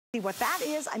What that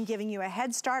is, I'm giving you a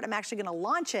head start. I'm actually gonna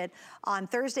launch it on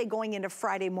Thursday going into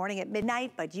Friday morning at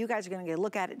midnight, but you guys are gonna get a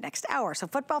look at it next hour. So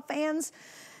football fans,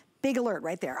 big alert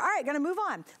right there. All right, gonna move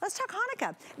on. Let's talk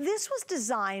Hanukkah. This was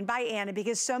designed by Anna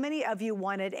because so many of you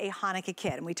wanted a Hanukkah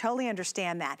kit, and we totally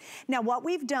understand that. Now, what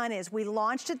we've done is we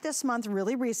launched it this month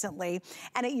really recently,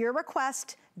 and at your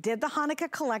request, did the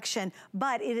Hanukkah collection,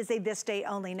 but it is a this day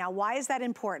only. Now, why is that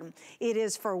important? It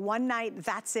is for one night,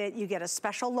 that's it. You get a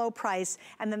special low price,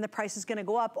 and then the price is gonna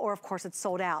go up, or of course it's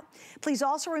sold out. Please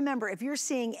also remember, if you're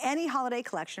seeing any holiday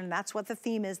collection, and that's what the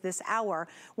theme is this hour,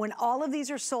 when all of these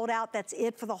are sold out, that's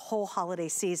it for the whole holiday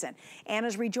season.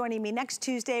 Anna's rejoining me next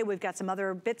Tuesday. We've got some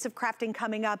other bits of crafting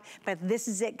coming up, but this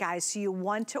is it, guys. So you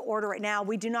want to order it now.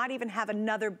 We do not even have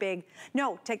another big,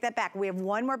 no, take that back. We have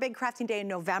one more big crafting day in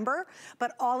November,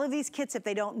 but all of these kits, if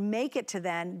they don't make it to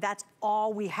then, that's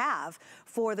all we have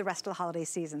for the rest of the holiday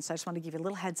season. So I just want to give you a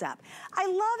little heads up. I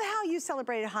love how you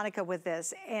celebrated Hanukkah with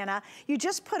this, Anna. You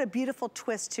just put a beautiful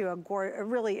twist to a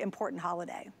really important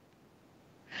holiday.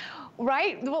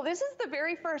 Right. Well, this is the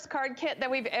very first card kit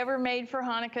that we've ever made for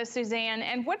Hanukkah, Suzanne.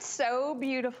 And what's so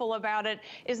beautiful about it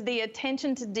is the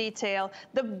attention to detail,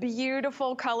 the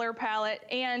beautiful color palette,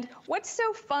 and what's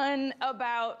so fun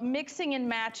about mixing and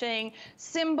matching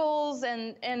symbols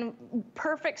and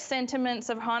perfect sentiments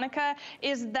of Hanukkah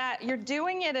is that you're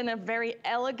doing it in a very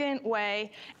elegant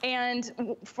way.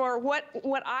 And for what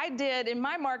I did in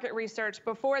my market research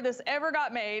before this ever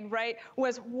got made, right,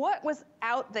 was what was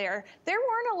out there. There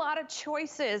weren't a lot of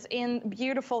choices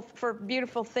for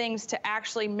beautiful things to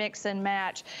actually mix and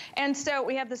match. And so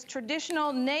we have this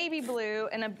traditional navy blue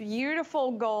and a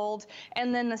beautiful gold,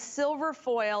 and then the silver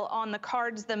foil on the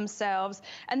cards themselves.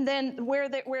 And then where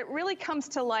it really comes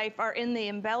to life are in the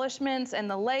embellishments and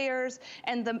the layers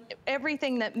and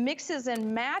everything that mixes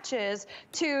and matches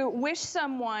to wish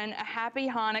someone a happy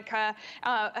Hanukkah,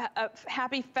 a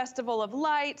happy festival of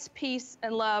lights, peace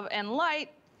and love and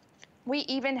light. We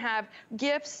even have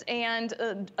gifts and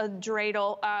a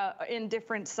dreidel in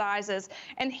different sizes.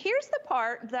 And here's the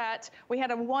part that we had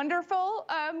a wonderful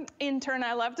intern,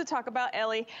 I love to talk about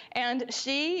Ellie, and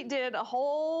she did a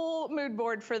whole mood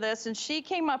board for this, and she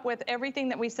came up with everything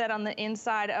that we said on the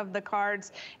inside of the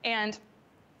cards. And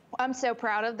I'm so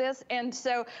proud of this. And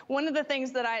so one of the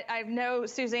things that I know,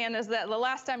 Suzanne, is that the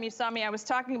last time you saw me, I was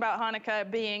talking about Hanukkah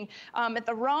being at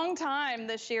the wrong time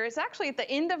this year. It's actually at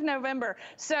the end of November.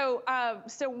 So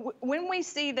when we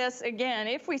see this again,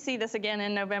 if we see this again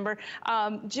in November,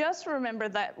 just remember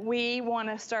that we want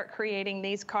to start creating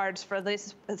these cards for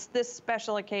this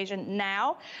special occasion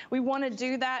now. We want to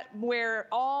do that where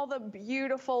all the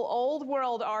beautiful old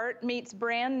world art meets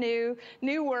brand new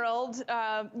world,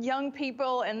 young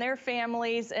people and their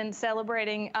families, and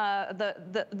celebrating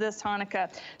this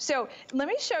Hanukkah. So let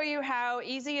me show you how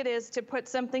easy it is to put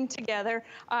something together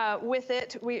with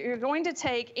it. You're going to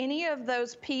take any of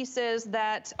those pieces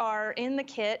that are in the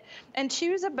kit and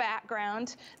choose a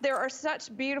background. There are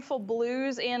such beautiful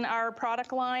blues in our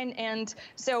product line, and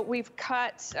so we've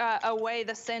cut away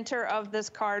the center of this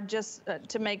card just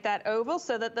to make that oval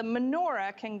so that the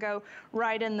menorah can go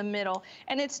right in the middle.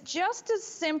 And it's just as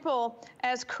simple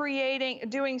as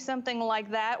doing something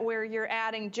like that where you're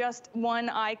adding just one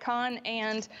icon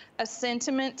and a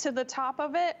sentiment to the top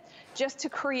of it, just to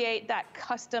create that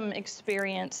custom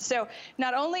experience. So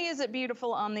not only is it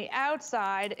beautiful on the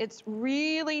outside, it's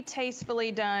really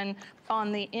tastefully done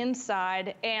on the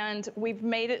inside, and we've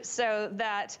made it so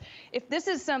that if this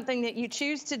is something that you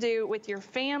choose to do with your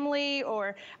family,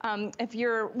 or if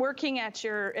you're working at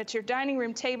your dining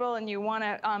room table and you want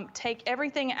to take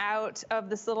everything out of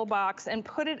this little box and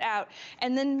put it out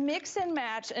and then mix and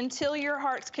match until your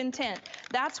heart's content.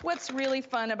 That's what's really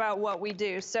fun about what we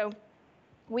do. So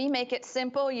we make it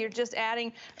simple. You're just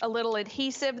adding a little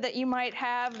adhesive that you might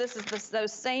have. This is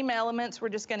those same elements. We're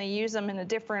just going to use them in a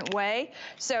different way.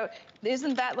 So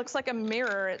looks like a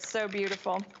mirror. It's so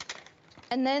beautiful.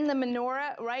 And then the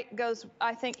menorah, right, goes,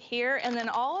 I think, here. And then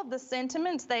all of the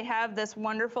sentiments, they have this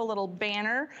wonderful little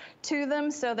banner to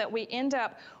them so that we end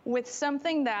up with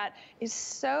something that is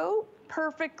so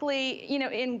perfectly,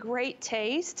 in great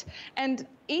taste. And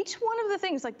each one of the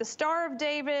things, like the Star of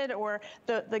David, or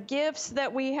the gifts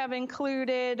that we have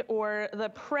included, or the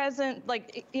present,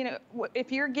 like,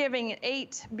 if you're giving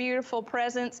 8 beautiful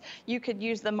presents, you could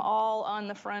use them all on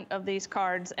the front of these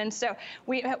cards. And so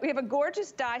we have a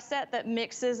gorgeous die set that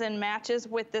mixes and matches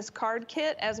with this card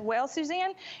kit as well,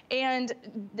 Suzanne. And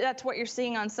that's what you're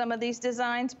seeing on some of these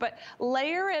designs. But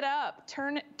layer it up,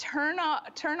 turn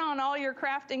on all your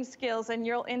crafting skills, and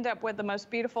you'll end up with the most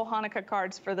beautiful Hanukkah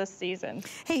cards for this season.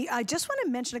 Hey, I just want to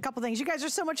mention a couple things. You guys are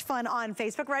so much fun on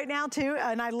Facebook right now, too,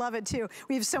 and I love it, too.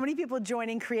 We have so many people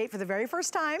joining Create for the very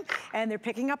first time, and they're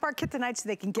picking up our kit tonight so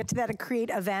they can get to that Create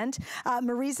event.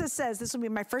 Marisa says, this will be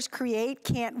my first Create,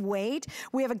 can't wait.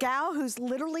 We have a gal who's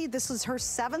literally, this is her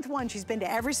 7th one. She's been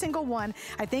to every single one.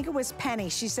 I think it was Penny.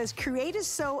 She says, Create is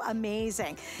so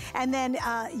amazing. And then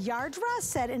Yardra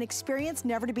said, an experience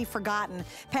never to be forgotten.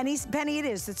 Penny, it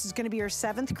is. This is going to be her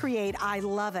 7th Create. I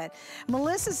love it.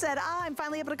 Melissa said, I'm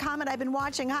finally able to comment. I've been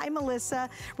watching. Hi, Melissa.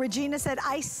 Regina said,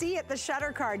 I see it, the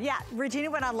Shutter card. Yeah, Regina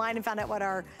went online and found out what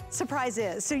our surprise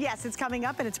is. So yes, it's coming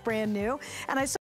up and it's brand new. And I saw